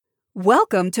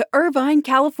Welcome to Irvine,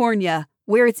 California,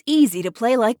 where it's easy to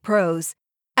play like pros.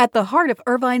 At the heart of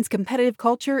Irvine's competitive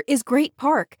culture is Great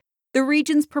Park, the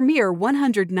region's premier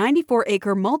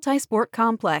 194-acre multi-sport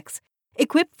complex,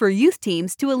 equipped for youth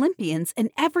teams to Olympians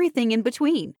and everything in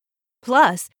between.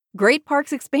 Plus, Great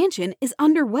Park's expansion is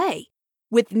underway.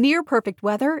 With near-perfect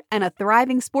weather and a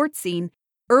thriving sports scene,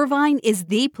 Irvine is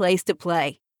the place to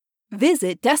play.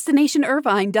 Visit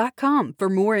DestinationIrvine.com for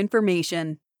more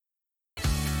information.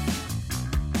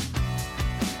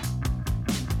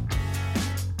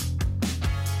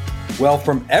 Well,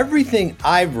 from everything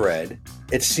I've read,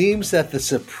 it seems that the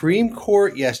Supreme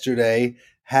Court yesterday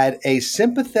had a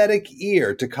sympathetic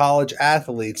ear to college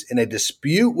athletes in a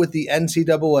dispute with the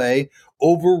NCAA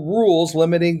over rules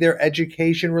limiting their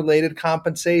education-related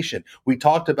compensation. We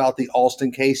talked about the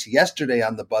Alston case yesterday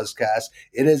on the Buzzcast.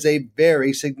 It is a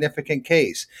very significant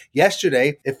case.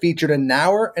 Yesterday, it featured an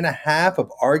hour and a half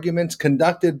of arguments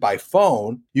conducted by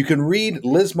phone. You can read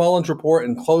Liz Mullen's report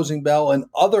in Closing Bell and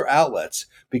other outlets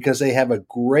because they have a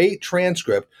great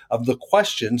transcript of the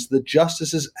questions the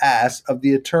justices asked of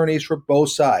the attorneys for both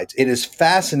sides. It is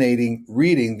fascinating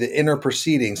reading the inner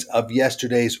proceedings of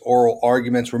yesterday's oral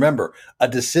arguments. Remember, a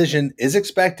decision is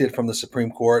expected from the Supreme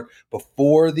Court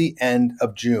before the end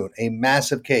of June, a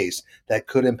massive case that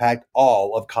could impact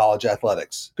all of college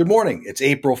athletics. Good morning. It's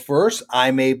April 1st.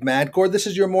 I'm Abe Madcore. This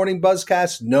is your morning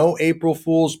Buzzcast. No April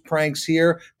Fool's pranks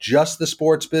here, just the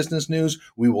sports business news.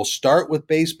 We will start with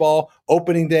baseball.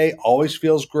 Opening day always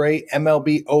feels great.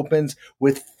 MLB opens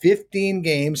with 15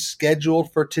 games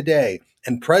scheduled for today.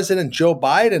 And President Joe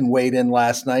Biden weighed in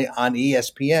last night on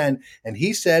ESPN, and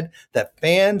he said that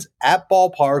fans at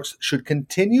ballparks should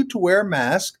continue to wear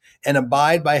masks and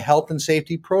abide by health and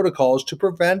safety protocols to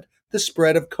prevent the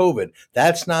spread of COVID.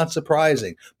 That's not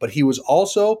surprising, but he was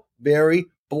also very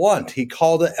blunt. He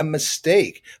called it a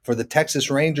mistake for the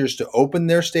Texas Rangers to open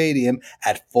their stadium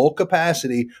at full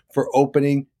capacity for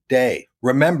opening day.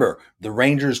 Remember, the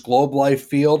Rangers Globe Life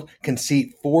Field can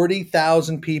seat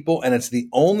 40,000 people, and it's the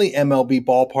only MLB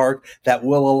ballpark that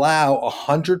will allow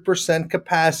 100%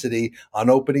 capacity on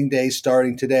opening day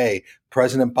starting today.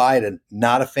 President Biden,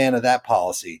 not a fan of that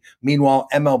policy. Meanwhile,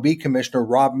 MLB Commissioner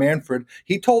Rob Manfred,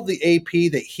 he told the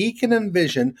AP that he can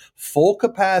envision full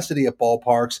capacity at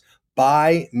ballparks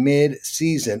by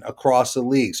mid-season across the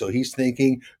league. So he's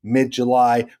thinking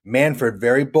mid-July. Manfred,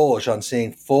 very bullish on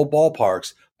seeing full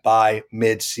ballparks by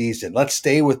mid-season. Let's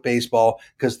stay with baseball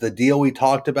because the deal we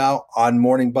talked about on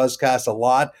Morning Buzzcast a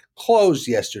lot closed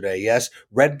yesterday. Yes,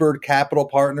 Redbird Capital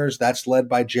Partners, that's led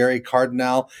by Jerry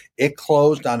Cardinal. It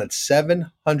closed on its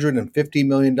 $750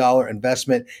 million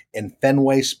investment in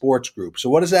Fenway Sports Group. So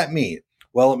what does that mean?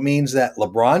 Well, it means that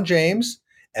LeBron James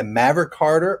and Maverick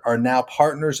Carter are now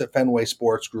partners at Fenway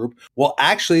Sports Group. Well,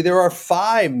 actually, there are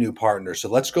 5 new partners. So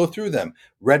let's go through them.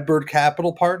 Redbird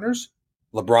Capital Partners,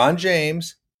 LeBron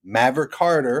James, Maverick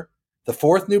Carter. The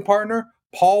 4th new partner,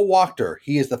 Paul Wachter.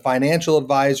 He is the financial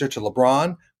advisor to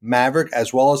LeBron, Maverick,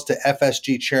 as well as to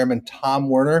FSG chairman Tom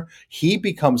Werner. He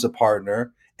becomes a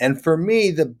partner. And for me,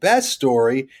 the best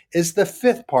story is the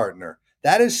 5th partner.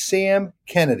 That is Sam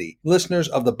Kennedy. Listeners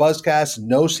of the Buzzcast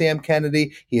know Sam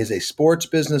Kennedy. He is a sports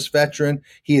business veteran.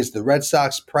 He is the Red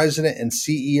Sox president and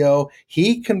CEO.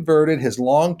 He converted his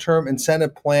long-term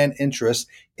incentive plan interest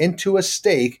into a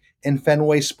stake in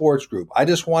Fenway Sports Group. I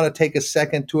just want to take a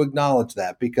second to acknowledge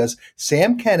that because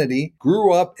Sam Kennedy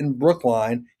grew up in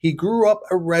Brookline. He grew up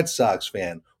a Red Sox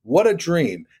fan. What a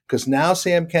dream, because now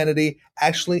Sam Kennedy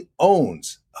actually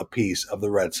owns a piece of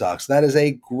the Red Sox. That is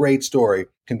a great story.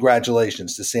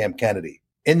 Congratulations to Sam Kennedy.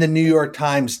 In the New York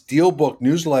Times DealBook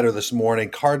newsletter this morning,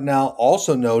 Cardinal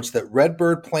also notes that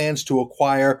Redbird plans to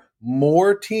acquire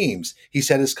more teams. He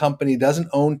said his company doesn't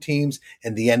own teams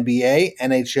in the NBA,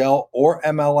 NHL, or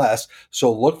MLS,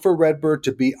 so look for Redbird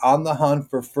to be on the hunt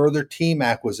for further team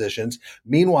acquisitions.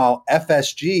 Meanwhile,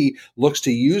 FSG looks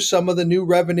to use some of the new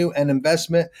revenue and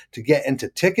investment to get into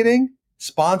ticketing,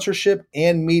 sponsorship,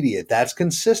 and media. That's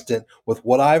consistent with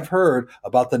what I've heard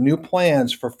about the new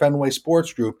plans for Fenway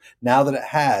Sports Group now that it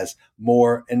has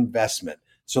more investment.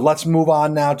 So let's move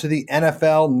on now to the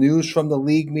NFL news from the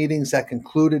league meetings that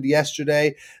concluded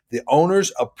yesterday. The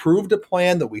owners approved a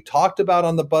plan that we talked about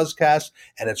on the Buzzcast,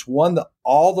 and it's one that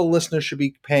all the listeners should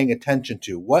be paying attention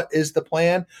to. What is the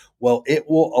plan? Well, it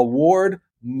will award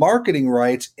marketing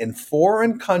rights in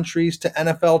foreign countries to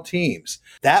NFL teams.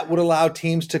 That would allow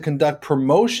teams to conduct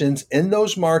promotions in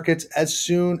those markets as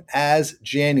soon as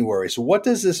January. So what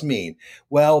does this mean?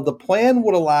 Well, the plan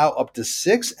would allow up to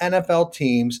 6 NFL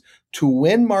teams to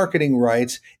win marketing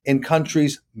rights in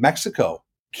countries Mexico,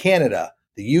 Canada,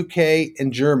 the UK,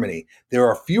 and Germany. There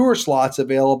are fewer slots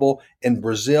available in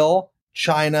Brazil,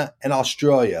 China, and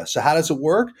Australia. So how does it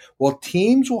work? Well,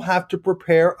 teams will have to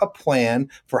prepare a plan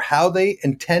for how they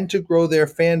intend to grow their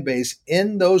fan base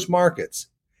in those markets.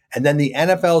 And then the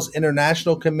NFL's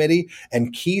International Committee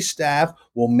and key staff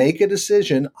will make a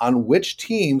decision on which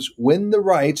teams win the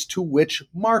rights to which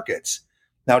markets.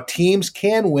 Now, teams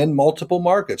can win multiple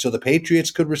markets. So the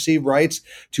Patriots could receive rights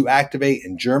to activate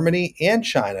in Germany and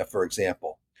China, for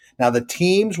example. Now, the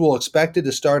teams will expected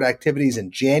to start activities in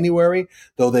January,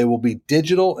 though they will be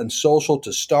digital and social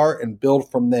to start and build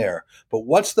from there. But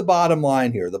what's the bottom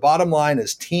line here? The bottom line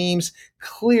is teams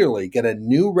clearly get a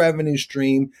new revenue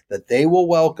stream that they will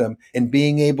welcome in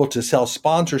being able to sell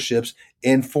sponsorships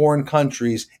in foreign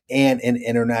countries and in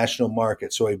international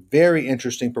markets. So a very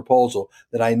interesting proposal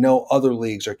that I know other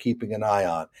leagues are keeping an eye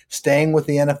on. Staying with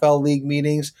the NFL league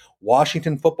meetings,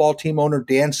 Washington football team owner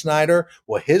Dan Snyder,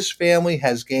 well, his family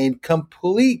has gained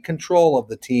complete control of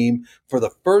the team for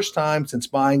the first time since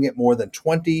buying it more than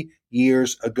 20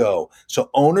 years ago. So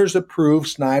owners approved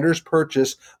Snyder's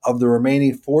purchase of the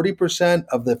remaining 40%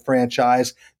 of the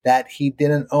franchise that he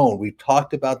didn't own. We've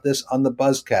talked about this on the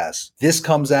Buzzcast. This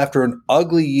comes after an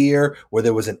ugly year where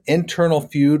there was an internal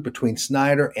feud between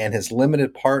Snyder and his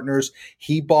limited partners.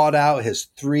 He bought out his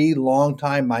three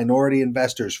longtime minority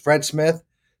investors, Fred Smith,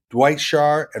 Dwight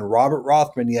Schrute, and Robert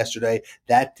Rothman yesterday.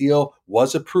 That deal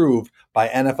was approved by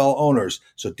NFL owners.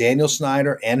 So Daniel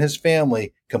Snyder and his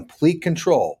family complete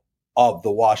control of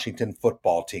the Washington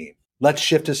football team. Let's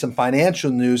shift to some financial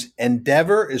news.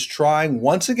 Endeavor is trying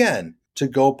once again to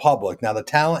go public. Now, the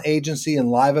talent agency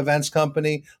and live events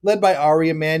company, led by Ari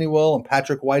Emanuel and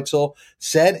Patrick Weitzel,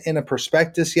 said in a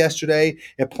prospectus yesterday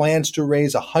it plans to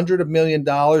raise $100 million.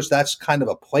 That's kind of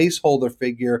a placeholder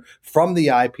figure from the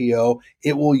IPO.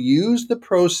 It will use the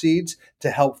proceeds to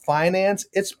help finance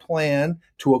its plan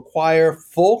to acquire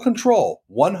full control,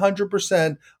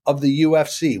 100% of the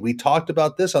UFC. We talked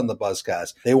about this on the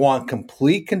Buzzcast. They want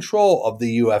complete control of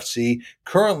the UFC.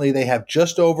 Currently, they have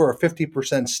just over a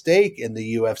 50% stake in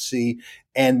the UFC,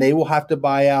 and they will have to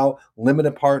buy out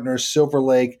limited partners Silver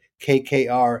Lake,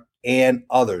 KKR, and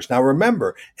others. Now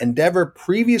remember, Endeavor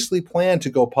previously planned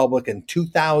to go public in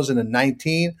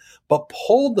 2019, but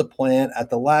pulled the plan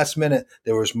at the last minute.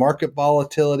 There was market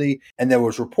volatility and there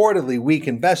was reportedly weak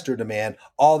investor demand.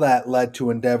 All that led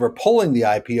to Endeavor pulling the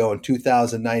IPO in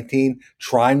 2019,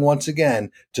 trying once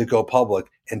again to go public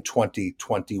in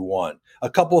 2021. A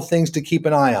couple of things to keep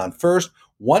an eye on. First,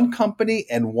 one company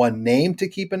and one name to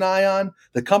keep an eye on.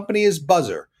 The company is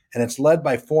Buzzer, and it's led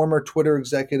by former Twitter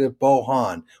executive Bo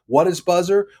Han. What is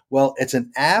Buzzer? Well, it's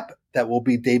an app that will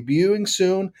be debuting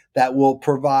soon that will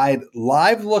provide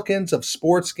live look-ins of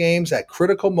sports games at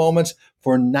critical moments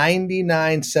for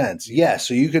 99 cents. Yes,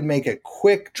 so you could make a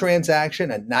quick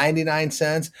transaction at 99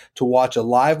 cents to watch a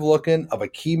live look-in of a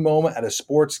key moment at a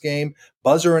sports game.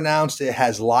 Buzzer announced it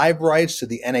has live rights to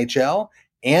the NHL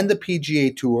and the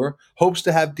PGA Tour, hopes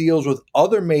to have deals with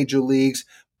other major leagues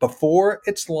before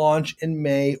its launch in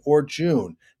May or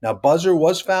June. Now, Buzzer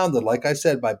was founded, like I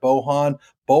said, by Bo Han.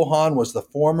 Bo Han was the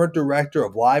former director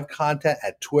of live content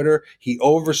at Twitter. He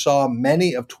oversaw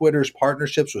many of Twitter's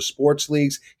partnerships with sports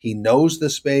leagues. He knows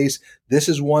the space. This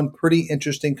is one pretty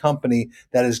interesting company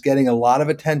that is getting a lot of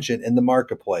attention in the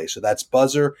marketplace. So that's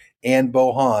Buzzer and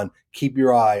Bo Han. Keep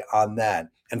your eye on that.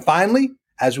 And finally,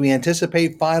 as we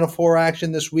anticipate Final Four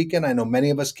action this weekend, I know many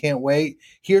of us can't wait.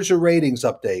 Here's a ratings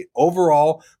update.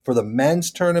 Overall, for the men's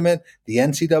tournament, the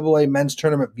NCAA men's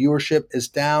tournament viewership is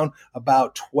down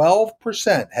about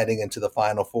 12% heading into the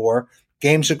Final Four.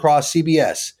 Games across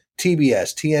CBS,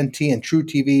 TBS, TNT, and True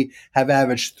TV have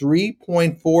averaged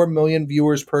 3.4 million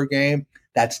viewers per game.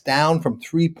 That's down from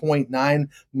 3.9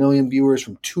 million viewers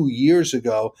from 2 years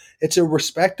ago. It's a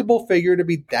respectable figure to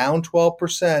be down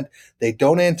 12%. They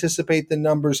don't anticipate the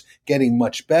numbers getting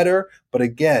much better. But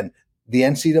again, the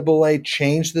NCAA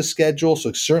changed the schedule,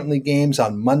 so certainly games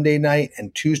on Monday night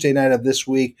and Tuesday night of this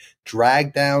week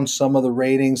drag down some of the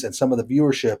ratings and some of the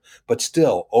viewership. But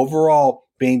still, overall,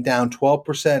 being down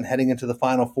 12% heading into the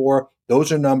Final Four, those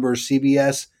are numbers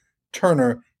CBS,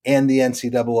 Turner, and the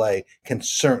NCAA can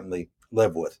certainly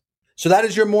live with. So that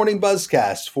is your morning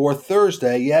Buzzcast for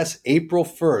Thursday. Yes, April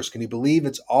 1st. Can you believe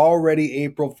it's already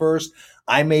April 1st?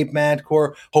 I'm Abe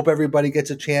Madkour. Hope everybody gets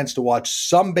a chance to watch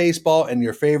some baseball and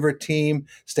your favorite team.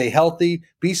 Stay healthy,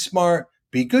 be smart,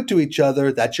 be good to each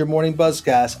other. That's your morning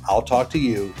Buzzcast. I'll talk to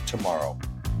you tomorrow.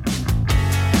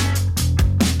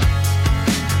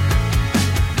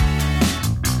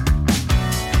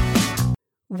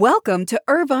 Welcome to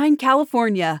Irvine,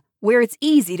 California, where it's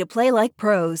easy to play like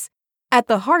pros. At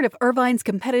the heart of Irvine's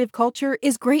competitive culture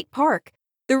is Great Park,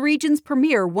 the region's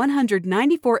premier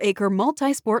 194-acre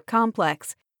multi-sport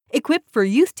complex, equipped for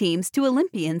youth teams to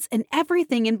Olympians and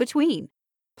everything in between.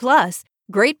 Plus,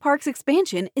 Great Park's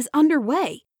expansion is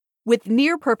underway. With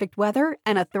near-perfect weather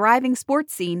and a thriving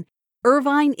sports scene,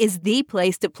 Irvine is the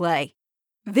place to play.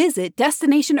 Visit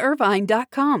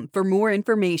DestinationIrvine.com for more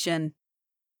information.